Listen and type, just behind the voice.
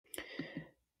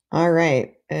All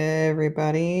right,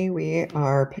 everybody, we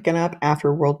are picking up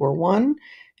after World War One,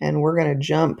 and we're going to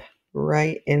jump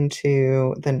right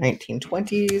into the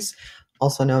 1920s,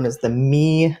 also known as the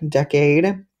Me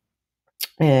decade.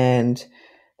 And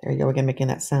there you go again, making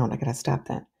that sound. I gotta stop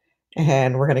that.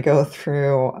 And we're gonna go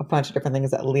through a bunch of different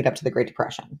things that lead up to the Great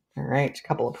Depression. All right, a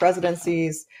couple of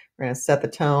presidencies. We're gonna set the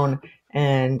tone.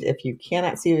 And if you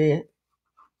cannot see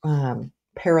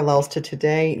parallels to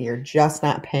today, you're just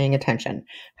not paying attention.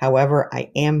 However,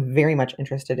 I am very much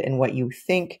interested in what you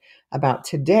think about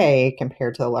today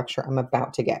compared to the lecture I'm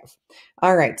about to give.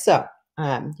 All right, so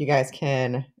you guys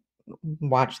can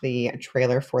watch the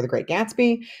trailer for The Great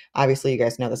Gatsby. Obviously, you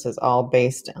guys know this is all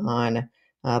based on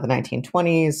the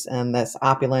 1920s and this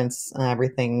opulence,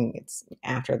 everything. It's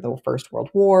after the First World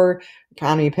War.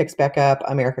 Economy picks back up.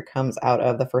 America comes out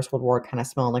of the First World War kind of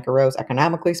smelling like a rose,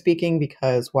 economically speaking,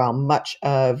 because while much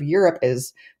of Europe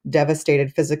is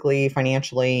devastated physically,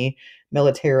 financially,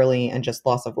 militarily, and just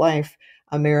loss of life,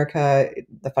 America,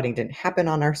 the fighting didn't happen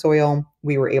on our soil.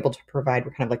 We were able to provide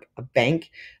kind of like a bank.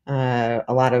 A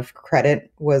lot of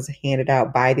credit was handed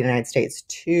out by the United States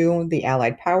to the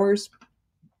Allied powers.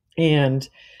 And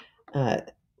uh,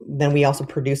 then we also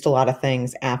produced a lot of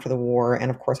things after the war. And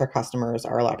of course, our customers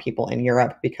are a lot of people in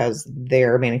Europe because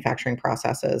their manufacturing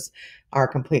processes are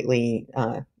completely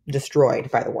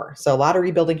destroyed by the war. So a lot of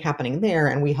rebuilding happening there,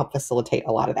 and we help facilitate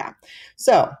a lot of that.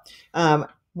 So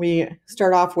we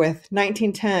start off with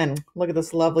 1910. Look at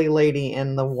this lovely lady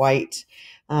in the white.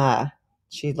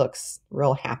 She looks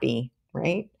real happy,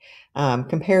 right?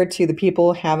 Compared to the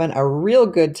people having a real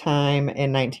good time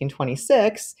in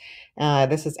 1926.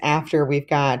 This is after we've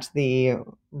got the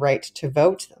right to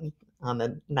vote on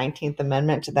the 19th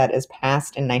Amendment that is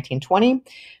passed in 1920.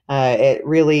 It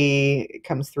really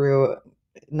comes through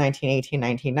 1918,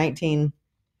 1919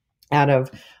 out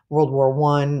of World War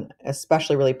One,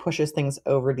 especially really pushes things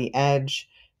over the edge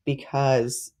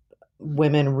because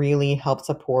women really helped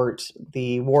support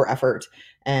the war effort,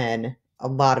 and a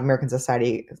lot of American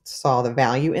society saw the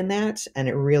value in that, and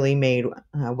it really made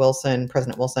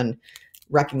President Wilson,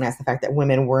 recognize the fact that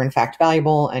women were in fact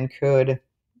valuable and could,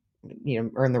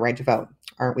 earn the right to vote.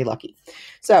 Aren't we lucky?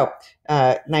 So,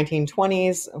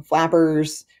 1920s,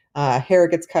 flappers, hair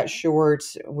gets cut short.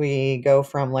 We go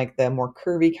from like the more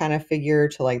curvy kind of figure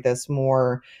to like this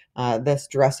more, this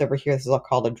dress over here. This is all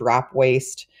called a drop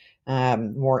waist,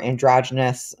 more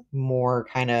androgynous, more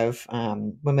kind of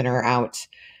women are out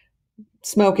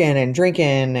smoking and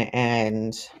drinking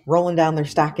and rolling down their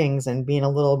stockings and being a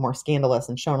little more scandalous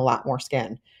and showing a lot more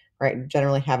skin, right?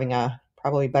 Generally having a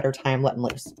probably better time letting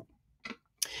loose.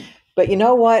 But you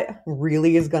know what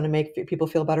really is going to make people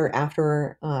feel better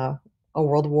after a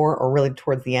world war, or really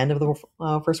towards the end of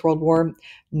the First World War?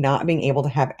 Not being able to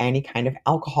have any kind of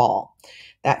alcohol.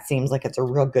 That seems like it's a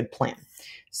real good plan.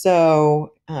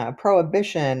 So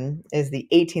prohibition is the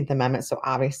 18th Amendment. So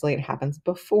obviously it happens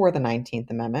before the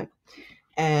 19th Amendment.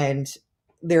 And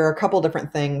there are a couple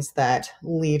different things that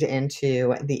lead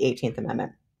into the 18th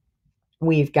Amendment.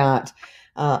 We've got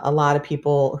a lot of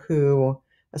people who,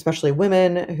 especially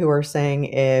women, who are saying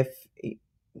if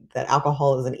that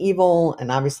alcohol is an evil,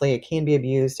 and obviously it can be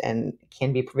abused and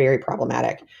can be very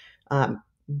problematic,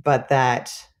 but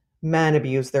that men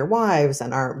abuse their wives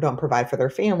and don't provide for their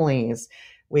families.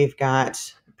 We've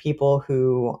got people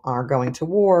who are going to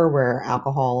war where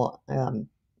alcohol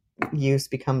use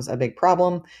becomes a big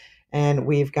problem, and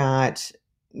we've got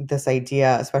this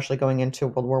idea, especially going into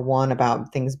World War One,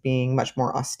 about things being much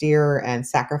more austere and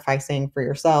sacrificing for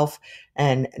yourself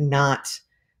and not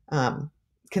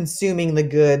consuming the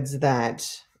goods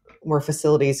that where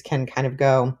facilities can kind of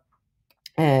go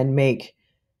and make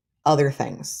other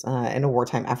things in a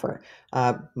wartime effort.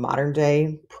 Modern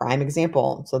day prime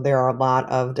example. So there are a lot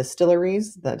of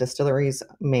distilleries. The distilleries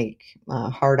make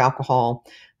hard alcohol,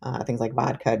 things like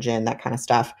vodka, gin, that kind of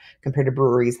stuff, compared to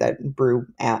breweries that brew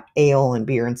ale and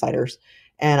beer and ciders.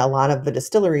 And a lot of the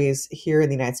distilleries here in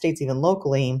the United States, even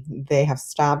locally, they have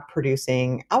stopped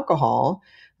producing alcohol,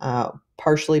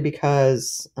 partially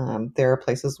because there are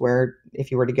places where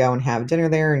if you were to go and have dinner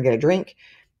there and get a drink,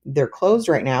 they're closed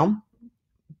right now,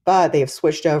 but they have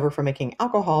switched over from making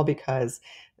alcohol because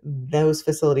those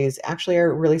facilities actually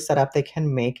are really set up. They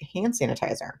can make hand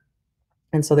sanitizer.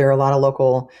 And so there are a lot of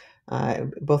local,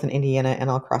 both in Indiana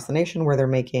and all across the nation, where they're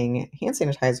making hand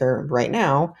sanitizer right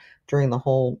now during the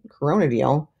whole Corona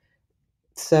deal.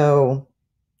 So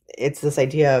it's this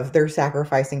idea of they're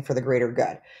sacrificing for the greater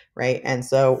good, right? And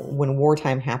so when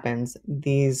wartime happens,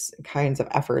 these kinds of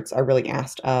efforts are really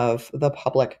asked of the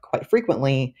public quite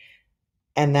frequently,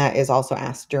 and that is also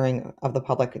asked of the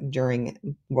public during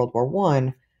World War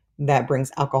One. that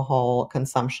brings alcohol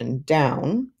consumption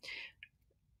down,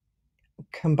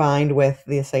 combined with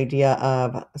this idea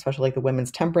of, especially like the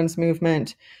women's temperance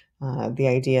movement, the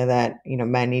idea that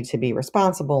men need to be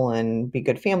responsible and be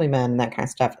good family men, that kind of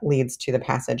stuff, leads to the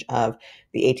passage of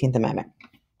the 18th Amendment.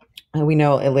 We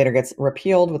know it later gets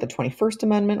repealed with the 21st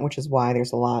Amendment, which is why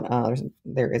there's a lot.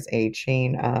 There is a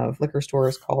chain of liquor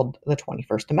stores called the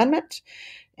 21st Amendment.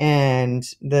 And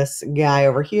this guy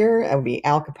over here, that would be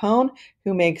Al Capone,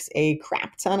 who makes a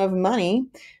crap ton of money.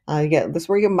 This is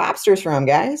where you get mobsters from,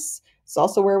 guys. It's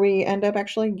also where we end up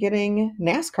actually getting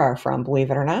NASCAR from,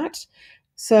 believe it or not.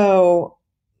 So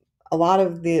a lot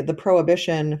of the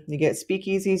prohibition, you get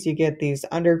speakeasies, you get these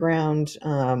underground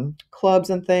clubs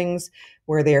and things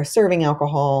where they are serving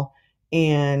alcohol,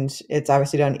 and it's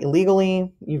obviously done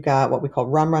illegally. You've got what we call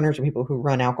rum runners, or people who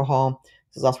run alcohol.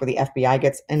 This is also where the FBI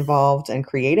gets involved and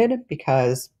created,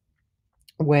 because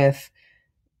with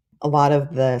a lot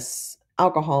of this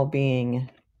alcohol being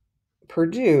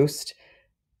produced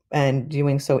and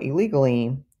doing so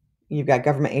illegally, you've got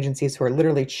government agencies who are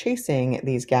literally chasing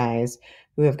these guys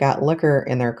who have got liquor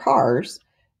in their cars,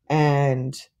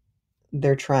 and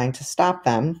they're trying to stop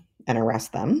them and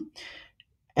arrest them.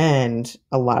 And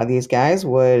a lot of these guys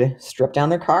would strip down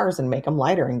their cars and make them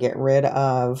lighter and get rid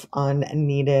of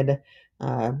unneeded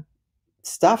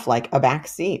stuff like a back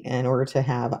seat in order to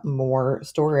have more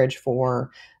storage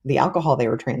for the alcohol they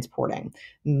were transporting.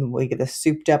 We get this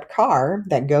souped up car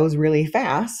that goes really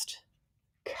fast,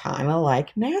 kind of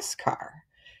like NASCAR.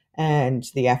 And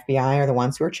the FBI are the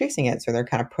ones who are chasing it. So they're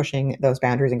kind of pushing those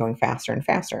boundaries and going faster and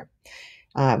faster.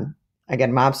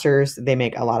 Again, mobsters, they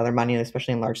make a lot of their money,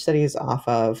 especially in large cities, off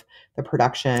of the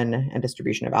production and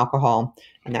distribution of alcohol.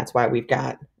 And that's why we've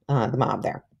got the mob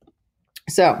there.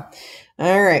 So,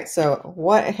 all right. So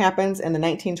what happens in the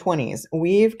 1920s?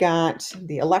 We've got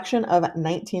the election of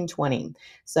 1920.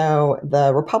 So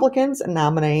the Republicans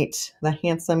nominate the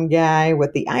handsome guy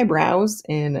with the eyebrows,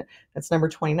 and that's number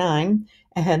 29,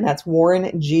 and that's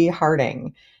Warren G.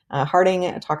 Harding.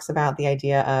 Harding talks about the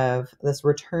idea of this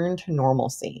return to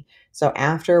normalcy. So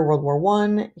after World War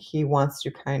I, he wants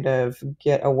to kind of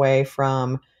get away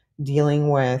from dealing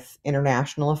with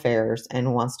international affairs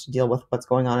and wants to deal with what's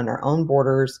going on in our own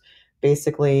borders.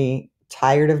 Basically,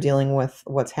 tired of dealing with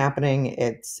what's happening.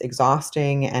 It's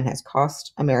exhausting and has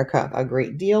cost America a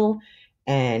great deal,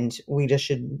 and we just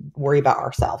should worry about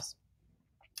ourselves.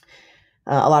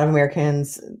 A lot of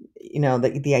Americans,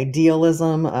 the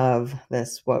idealism of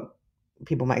this, what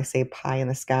people might say, pie in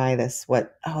the sky, it's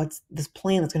this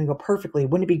plan that's going to go perfectly.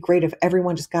 Wouldn't it be great if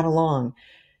everyone just got along?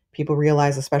 People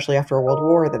realize, especially after a world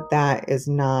war, that is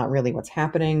not really what's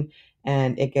happening,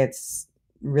 and it gets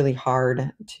really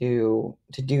hard to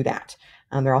do that.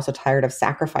 They're also tired of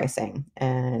sacrificing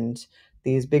and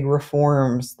these big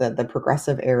reforms that the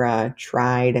progressive era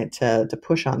tried to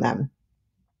push on them.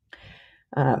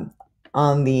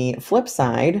 On the flip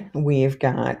side, we've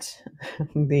got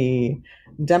the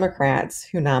Democrats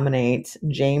who nominate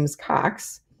James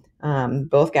Cox.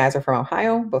 Both guys are from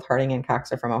Ohio. Both Harding and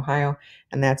Cox are from Ohio.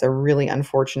 And that's a really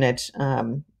unfortunate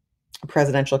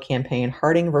presidential campaign.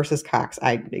 Harding versus Cox.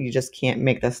 You just can't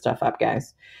make this stuff up,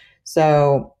 guys.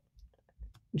 So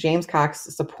James Cox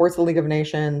supports the League of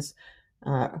Nations.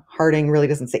 Harding really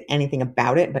doesn't say anything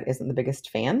about it, but isn't the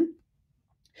biggest fan.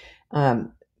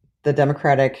 The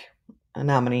Democratic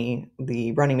nominee,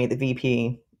 the running mate, the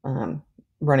VP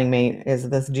running mate, is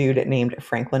this dude named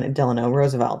Franklin Delano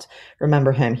Roosevelt.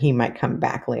 Remember him, he might come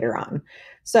back later on.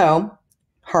 So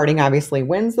Harding obviously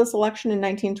wins this election in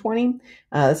 1920.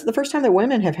 This is the first time that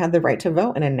women have had the right to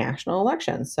vote in a national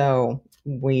election. So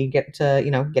we get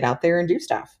to, get out there and do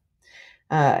stuff.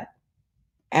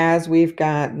 As we've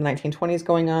got the 1920s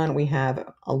going on, we have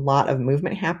a lot of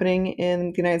movement happening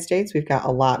in the United States. We've got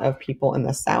a lot of people in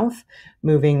the South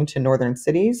moving to northern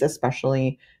cities,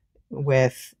 especially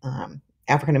with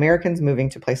African Americans moving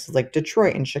to places like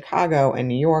Detroit and Chicago and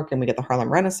New York. And we get the Harlem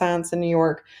Renaissance in New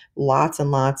York. Lots and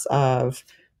lots of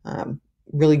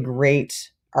really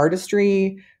great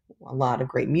artistry, a lot of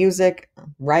great music,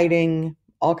 writing,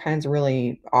 all kinds of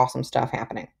really awesome stuff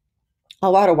happening. A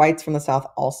lot of whites from the South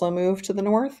also move to the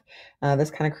North.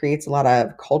 This kind of creates a lot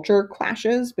of culture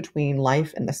clashes between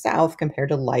life in the South compared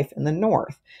to life in the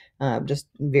North. Just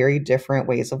very different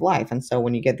ways of life. And so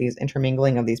when you get these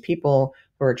intermingling of these people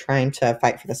who are trying to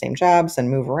fight for the same jobs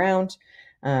and move around,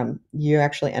 you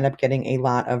actually end up getting a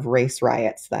lot of race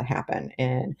riots that happen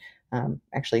in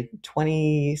actually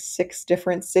 26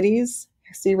 different cities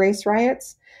see race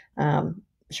riots.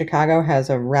 Chicago has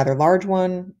a rather large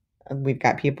one. We've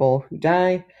got people who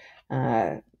die.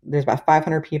 there's about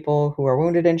 500 people who are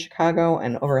wounded in Chicago,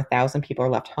 and over 1,000 people are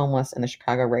left homeless in the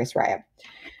Chicago race riot.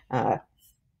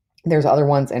 There's other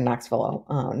ones in Knoxville,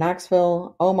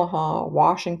 Omaha,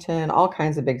 Washington, all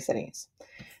kinds of big cities.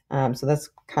 So that's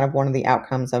kind of one of the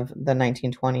outcomes of the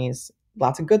 1920s.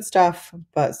 Lots of good stuff,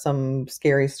 but some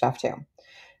scary stuff too.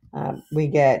 We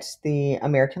get the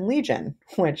American Legion,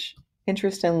 which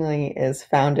interestingly is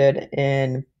founded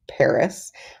in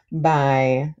Paris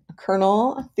by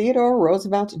Colonel Theodore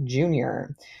Roosevelt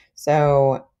Jr.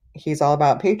 So he's all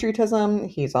about patriotism.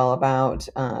 He's all about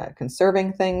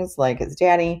conserving things like his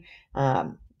daddy.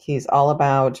 He's all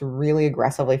about really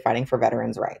aggressively fighting for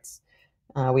veterans' rights.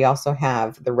 We also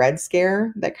have the Red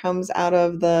Scare that comes out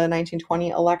of the 1920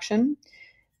 election.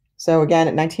 So again,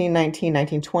 at 1919,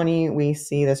 1920, we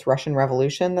see this Russian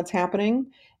Revolution that's happening,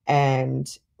 and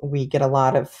we get a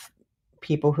lot of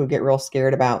people who get real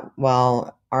scared about,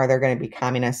 well, are there going to be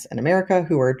communists in America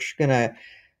who are going to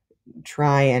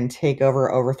try and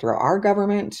overthrow our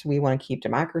government? We want to keep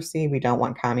democracy. We don't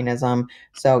want communism.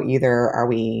 So either are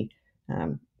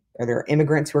there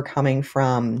immigrants who are coming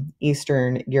from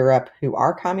Eastern Europe who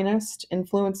are communist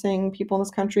influencing people in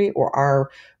this country, or are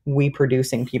we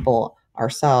producing people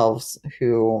ourselves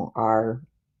who are,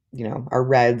 are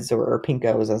reds or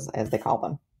pinkos as they call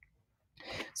them?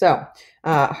 So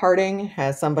Harding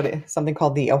has something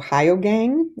called the Ohio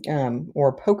Gang,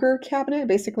 or poker cabinet.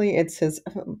 Basically, it's a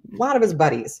lot of his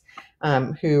buddies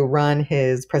who run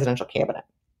his presidential cabinet.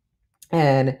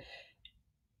 And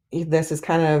this is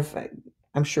kind of,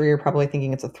 I'm sure you're probably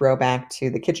thinking it's a throwback to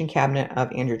the kitchen cabinet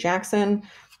of Andrew Jackson,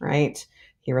 right?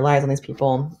 He relies on these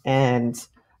people. And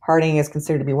Harding is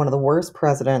considered to be one of the worst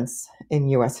presidents in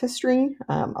U.S. history.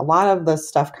 A lot of the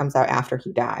stuff comes out after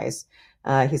he dies.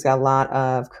 He's got a lot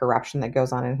of corruption that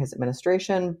goes on in his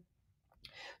administration.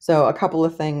 So a couple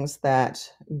of things that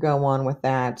go on with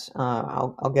that,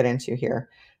 I'll get into here.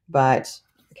 But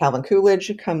Calvin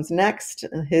Coolidge comes next.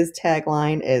 His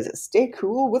tagline is "Stay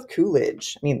cool with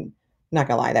Coolidge." I mean, not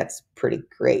gonna lie, that's pretty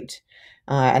great.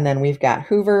 And then we've got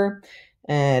Hoover,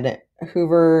 and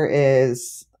Hoover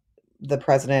is the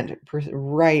president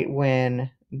right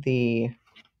when the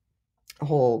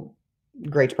whole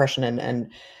Great Depression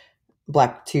and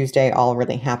Black Tuesday all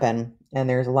really happen. And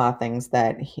there's a lot of things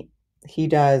that he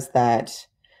does that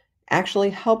actually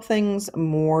help things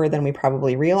more than we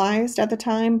probably realized at the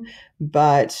time.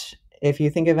 But if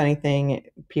you think of anything,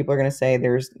 people are going to say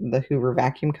there's the Hoover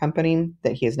Vacuum Company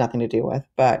that he has nothing to do with.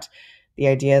 But the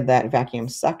idea that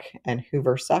vacuums suck and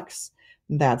Hoover sucks,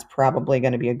 that's probably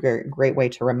going to be a great way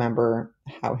to remember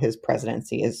how his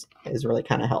presidency is really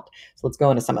kind of helped. So let's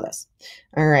go into some of this.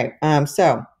 All right.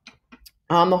 So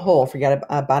on the whole, forget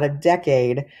about a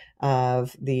decade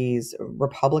of these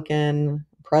Republican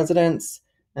presidents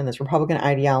and this Republican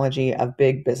ideology of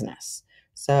big business.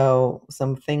 So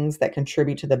some things that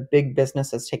contribute to the big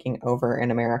businesses taking over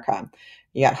in America.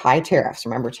 You got high tariffs.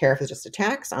 Remember, tariff is just a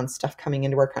tax on stuff coming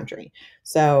into our country.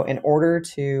 So in order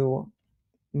to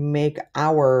make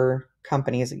our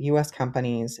companies, U.S.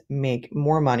 companies, make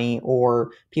more money,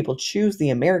 or people choose the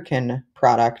American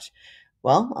product,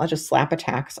 well, I'll just slap a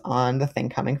tax on the thing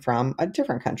coming from a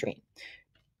different country.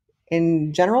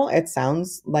 In general, it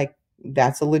sounds like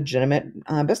that's a legitimate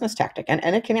business tactic,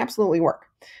 and it can absolutely work.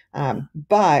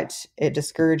 But it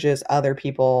discourages other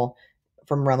people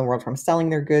from around the world from selling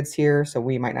their goods here, so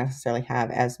we might not necessarily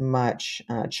have as much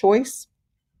choice.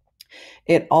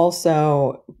 It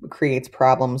also creates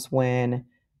problems when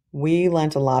we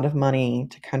lent a lot of money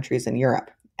to countries in Europe.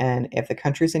 And if the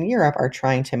countries in Europe are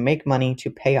trying to make money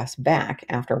to pay us back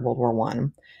after World War I,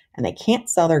 and they can't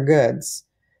sell their goods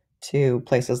to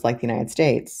places like the United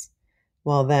States,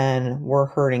 well, then we're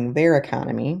hurting their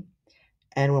economy.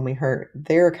 And when we hurt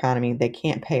their economy, they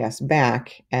can't pay us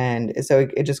back. And so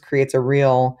it just creates a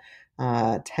real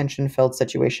tension-filled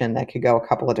situation that could go a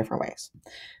couple of different ways.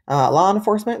 Law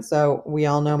enforcement. So we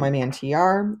all know my man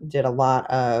TR did a lot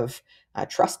of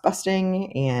trust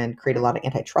busting and created a lot of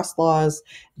antitrust laws,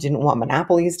 didn't want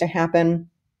monopolies to happen.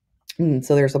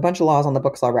 So there's a bunch of laws on the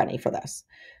books already for this.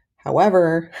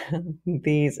 However,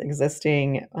 these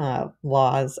existing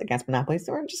laws against monopolies,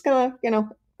 we're just going to,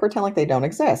 pretend like they don't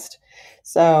exist.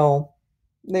 So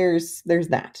there's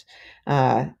that.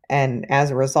 And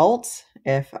as a result,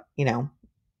 if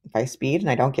I speed and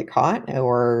I don't get caught,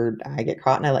 or I get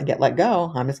caught and I get let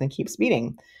go, I'm just going to keep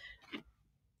speeding.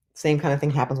 Same kind of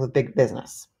thing happens with big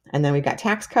business. And then we've got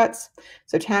tax cuts.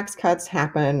 So tax cuts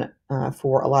happen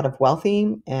for a lot of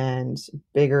wealthy and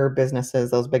bigger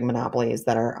businesses, those big monopolies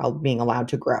that are being allowed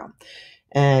to grow.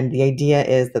 And the idea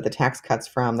is that the tax cuts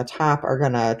from the top are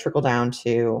going to trickle down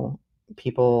to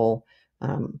people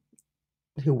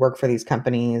who work for these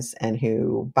companies and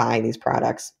who buy these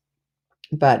products,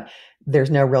 but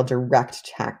there's no real direct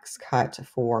tax cut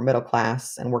for middle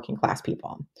class and working class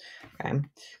people. Okay,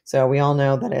 so we all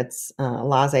know that it's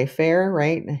laissez-faire,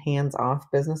 right? A hands-off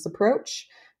business approach.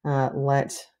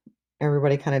 Let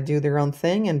everybody kind of do their own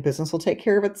thing and business will take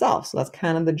care of itself. So that's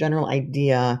kind of the general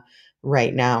idea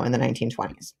right now in the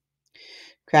 1920s.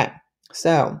 Okay,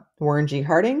 so Warren G.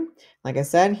 Harding, like I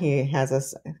said, he has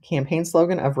this campaign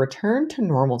slogan of return to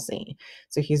normalcy.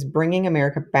 So he's bringing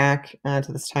America back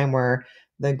to this time where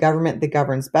the government that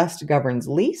governs best governs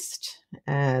least,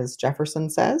 as Jefferson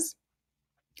says.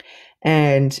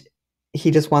 And he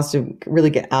just wants to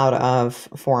really get out of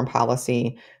foreign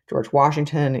policy. George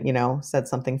Washington, said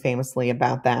something famously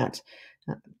about that.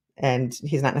 And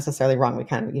he's not necessarily wrong. We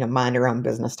kind of, mind our own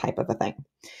business type of a thing.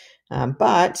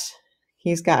 But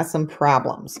he's got some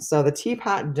problems. So the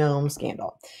Teapot Dome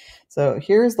scandal. So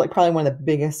here's probably one of the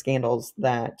biggest scandals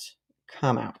that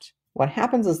come out. What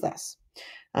happens is this.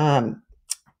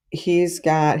 He's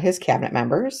got his cabinet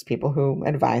members, people who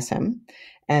advise him,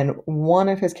 and one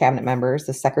of his cabinet members,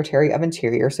 the Secretary of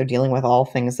Interior, so dealing with all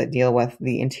things that deal with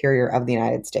the interior of the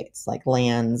United States, like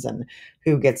lands and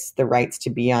who gets the rights to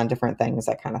be on different things,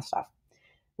 that kind of stuff.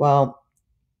 Well,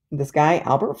 this guy,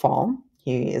 Albert Fall,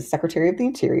 he is Secretary of the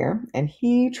Interior, and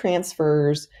he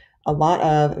transfers a lot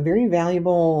of very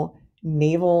valuable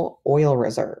naval oil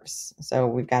reserves. So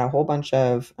we've got a whole bunch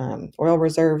of oil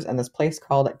reserves in this place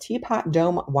called Teapot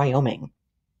Dome, Wyoming.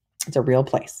 It's a real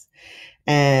place.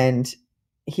 And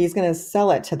he's going to sell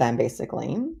it to them,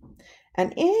 basically.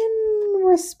 And in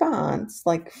response,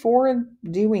 for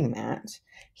doing that,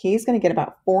 he's going to get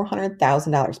about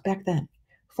 $400,000 back then.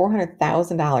 $400,000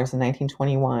 in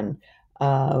 1921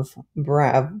 of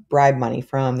bribe money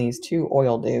from these two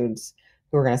oil dudes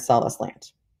who are going to sell this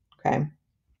land. Okay.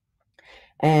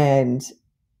 And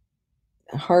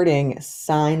Harding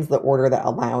signs the order that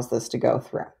allows this to go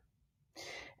through.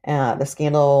 The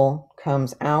scandal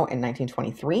comes out in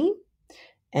 1923,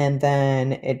 and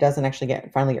then it doesn't actually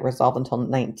finally get resolved until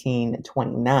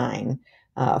 1929.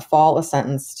 Fall is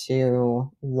sentenced to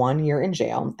 1 year in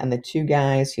jail, and the two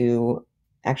guys who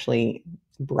actually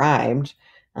bribed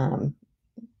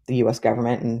the U.S.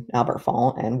 government, and Albert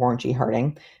Fall and Warren G.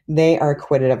 Harding, they are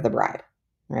acquitted of the bribe,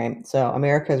 right? So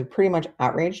America is pretty much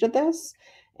outraged at this,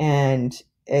 and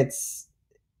it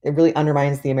really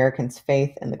undermines the Americans'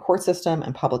 faith in the court system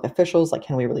and public officials.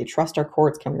 Can we really trust our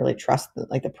courts? Can we really trust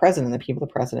the president, the people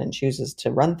the president chooses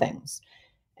to run things?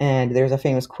 And there's a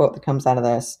famous quote that comes out of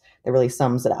this that really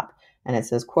sums it up. And it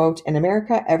says, quote, "In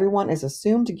America, everyone is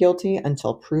assumed guilty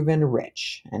until proven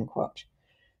rich," end quote.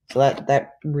 So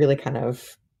that really kind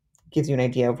of gives you an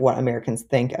idea of what Americans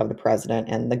think of the president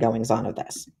and the goings-on of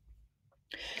this.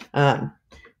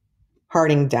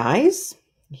 Harding dies.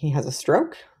 He has a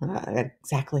stroke at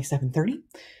exactly 7:30,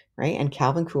 right? And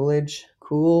Calvin Coolidge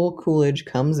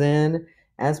comes in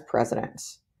as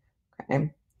president.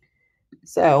 Okay.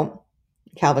 So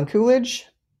Calvin Coolidge,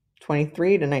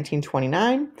 23 to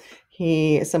 1929,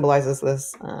 he symbolizes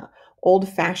this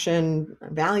old-fashioned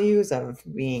values of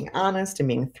being honest and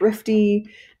being thrifty.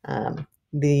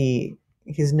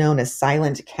 He's known as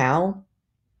Silent Cal.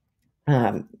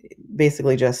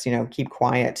 Basically just, keep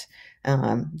quiet.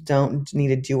 Don't need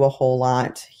to do a whole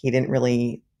lot. He didn't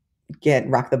really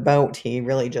rock the boat. He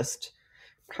really just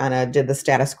kind of did the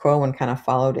status quo and kind of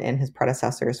followed in his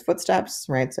predecessor's footsteps,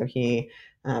 right? So he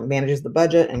manages the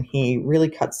budget and he really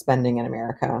cuts spending in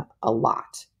America a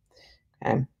lot.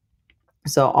 Okay.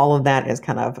 So all of that is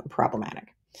kind of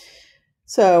problematic.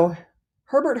 So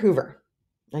Herbert Hoover,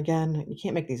 again, you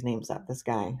can't make these names up, this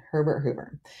guy, Herbert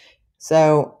Hoover.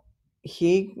 So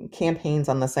he campaigns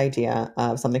on this idea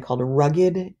of something called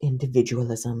rugged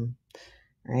individualism,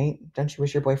 right? Don't you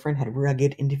wish your boyfriend had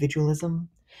rugged individualism?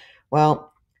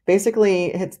 Well,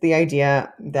 basically, it's the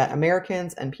idea that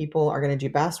Americans and people are going to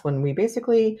do best when we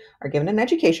basically are given an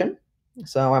education.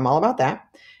 So I'm all about that.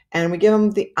 And we give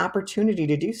them the opportunity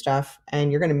to do stuff, and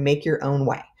you're going to make your own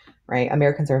way, right?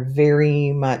 Americans are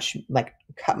very much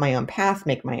cut my own path,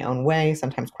 make my own way,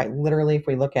 sometimes quite literally if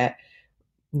we look at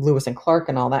Lewis and Clark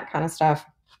and all that kind of stuff.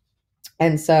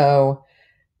 And so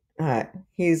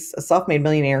he's a self-made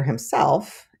millionaire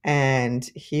himself, and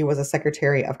he was a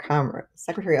Secretary of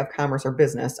Commerce or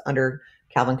Business under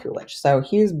Calvin Coolidge. So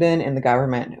he's been in the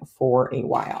government for a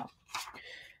while.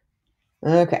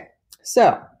 Okay,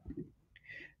 so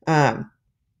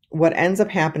what ends up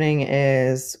happening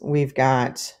is we've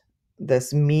got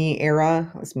this me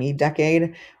era, this me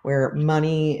decade, where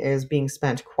money is being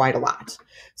spent quite a lot.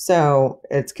 So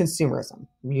it's consumerism.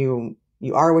 You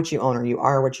are what you own, or you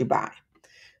are what you buy.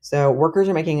 So workers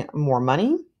are making more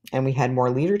money, and we had more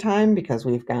leisure time because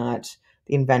we've got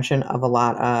the invention of a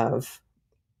lot of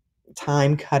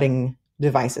time-cutting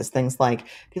devices, things like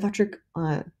the electric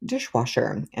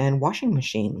dishwasher and washing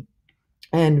machine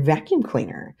and vacuum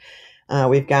cleaner.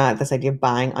 We've got this idea of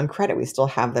buying on credit. We still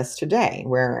have this today,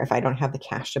 where if I don't have the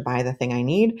cash to buy the thing I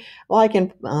need, well, I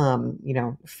can,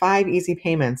 5 easy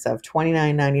payments of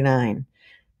 $29.99,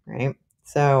 right?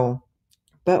 So,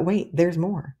 but wait, there's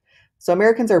more. So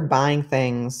Americans are buying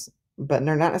things, but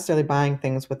they're not necessarily buying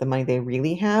things with the money they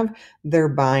really have. They're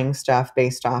buying stuff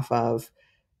based off of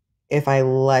if I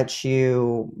let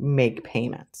you make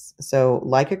payments. So,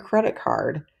 like a credit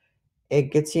card,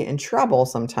 it gets you in trouble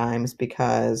sometimes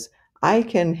because I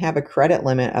can have a credit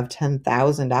limit of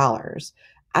 $10,000.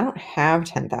 I don't have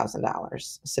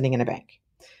 $10,000 sitting in a bank.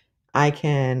 I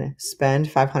can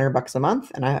spend 500 bucks a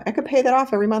month and I could pay that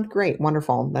off every month. Great,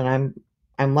 wonderful. Then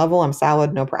I'm level, I'm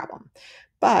solid, no problem.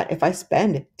 But if I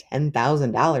spend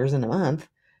 $10,000 in a month,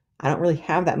 I don't really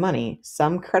have that money.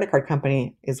 Some credit card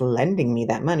company is lending me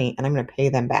that money and I'm going to pay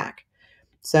them back.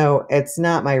 So it's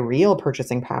not my real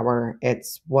purchasing power,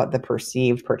 it's what the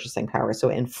perceived purchasing power. So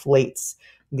it inflates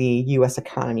the US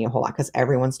economy a whole lot because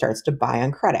everyone starts to buy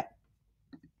on credit.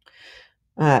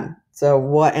 So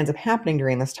what ends up happening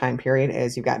during this time period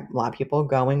is you've got a lot of people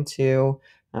going to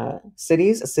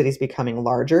cities becoming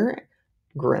larger.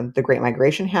 The Great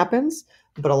Migration happens,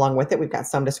 but along with it, we've got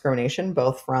some discrimination,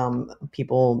 both from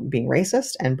people being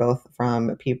racist and both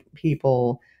from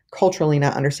people culturally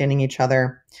not understanding each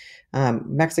other.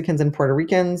 Mexicans and Puerto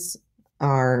Ricans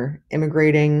are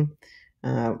immigrating.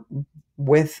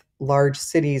 With large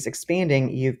cities expanding,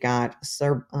 you've got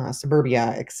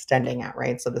suburbia extending out,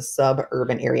 right? So the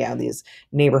suburban area, these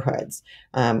neighborhoods,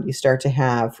 you start to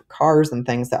have cars and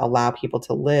things that allow people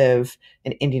to live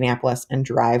in Indianapolis and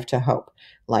drive to Hope,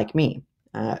 like me.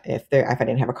 If I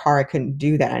didn't have a car, I couldn't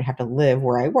do that. I'd have to live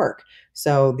where I work.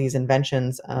 So these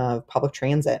inventions of public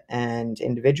transit and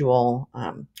individual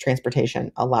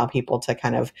transportation allow people to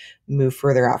kind of move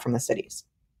further out from the cities.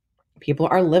 People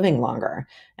are living longer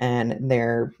and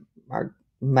their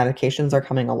medications are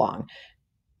coming along.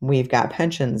 We've got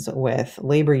pensions with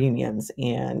labor unions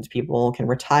and people can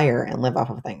retire and live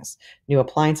off of things. New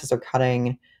appliances are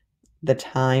cutting the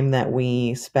time that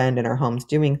we spend in our homes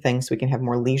doing things so we can have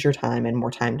more leisure time and more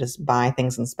time to buy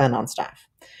things and spend on stuff.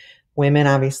 Women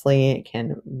obviously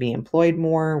can be employed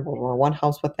more. World War One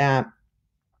helps with that.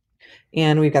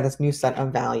 And we've got this new set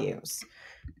of values.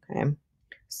 Okay.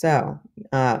 So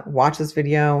watch this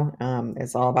video.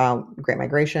 It's all about Great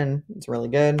Migration. It's really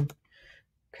good.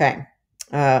 Okay.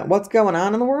 What's going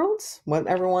on in the world? What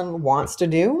everyone wants to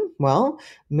do? Well,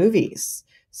 movies.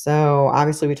 So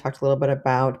obviously we talked a little bit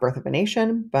about Birth of a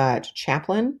Nation, but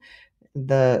Chaplin,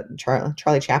 the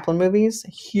Charlie Chaplin movies,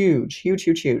 huge, huge,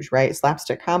 huge, huge, right?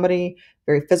 Slapstick comedy,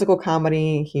 very physical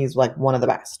comedy. He's like one of the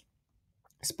best.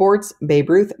 Sports, Babe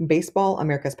Ruth, baseball,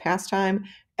 America's pastime.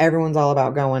 Everyone's all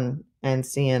about going and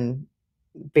seeing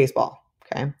baseball.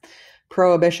 Okay.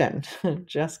 Prohibition.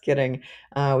 Just kidding.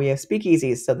 We have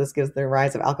speakeasies. So this gives the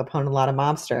rise of Al Capone and a lot of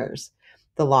mobsters.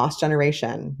 The Lost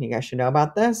Generation. You guys should know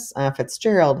about this.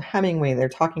 Fitzgerald, Hemingway, they're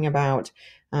talking about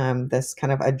this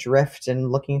kind of adrift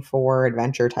and looking for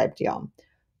adventure type deal.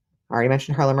 I already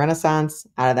mentioned Harlem Renaissance.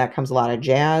 Out of that comes a lot of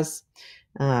jazz.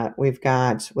 We've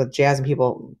got with jazz and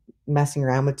people messing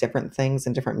around with different things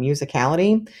and different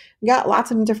musicality. We got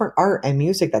lots of different art and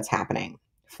music that's happening.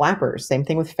 Flappers, same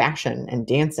thing with fashion and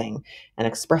dancing and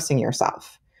expressing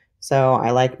yourself. So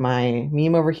I like my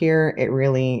meme over here. It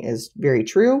really is very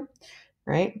true,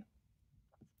 right?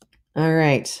 All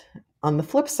right. On the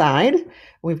flip side,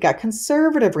 we've got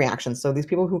conservative reactions. So these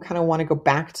people who kind of want to go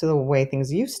back to the way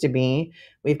things used to be,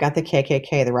 we've got the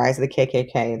KKK, the rise of the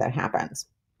KKK that happens.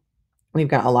 We've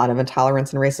got a lot of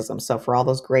intolerance and racism. So for all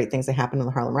those great things that happened in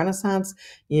the Harlem Renaissance,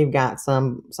 you've got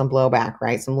some blowback,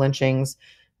 right? Some lynchings,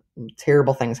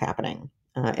 terrible things happening.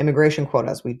 Immigration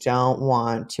quotas. We don't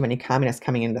want too many communists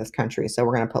coming into this country. So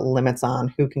we're going to put limits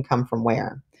on who can come from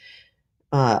where.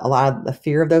 A lot of the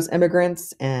fear of those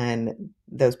immigrants and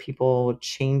those people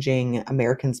changing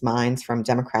Americans' minds from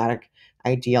democratic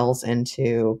ideals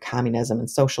into communism and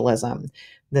socialism.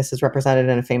 This is represented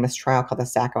in a famous trial called the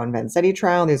Sacco and Vanzetti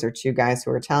trial. These are two guys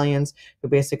who are Italians who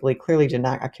basically clearly did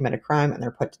not commit a crime and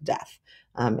they're put to death.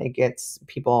 It gets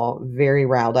people very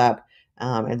riled up.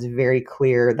 It's very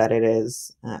clear that it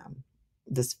is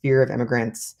this fear of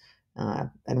immigrants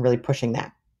and really pushing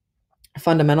that.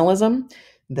 Fundamentalism,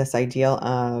 this ideal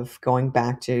of going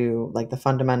back to like the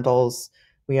fundamentals.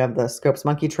 We have the Scopes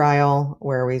Monkey trial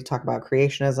where we talk about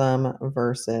creationism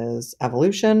versus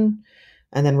evolution,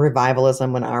 and then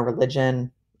revivalism when our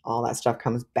religion, all that stuff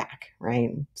comes back,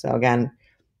 right? So again,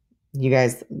 You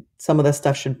guys, some of this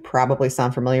stuff should probably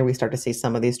sound familiar. We start to see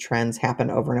some of these trends happen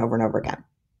over and over and over again.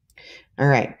 All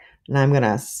right, now I'm going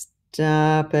to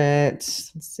stop it.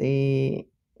 Let's see.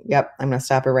 Yep, I'm going to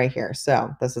stop it right here.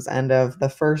 So this is end of the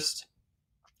first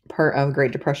part of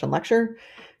Great Depression lecture,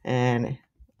 and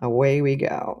away we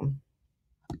go.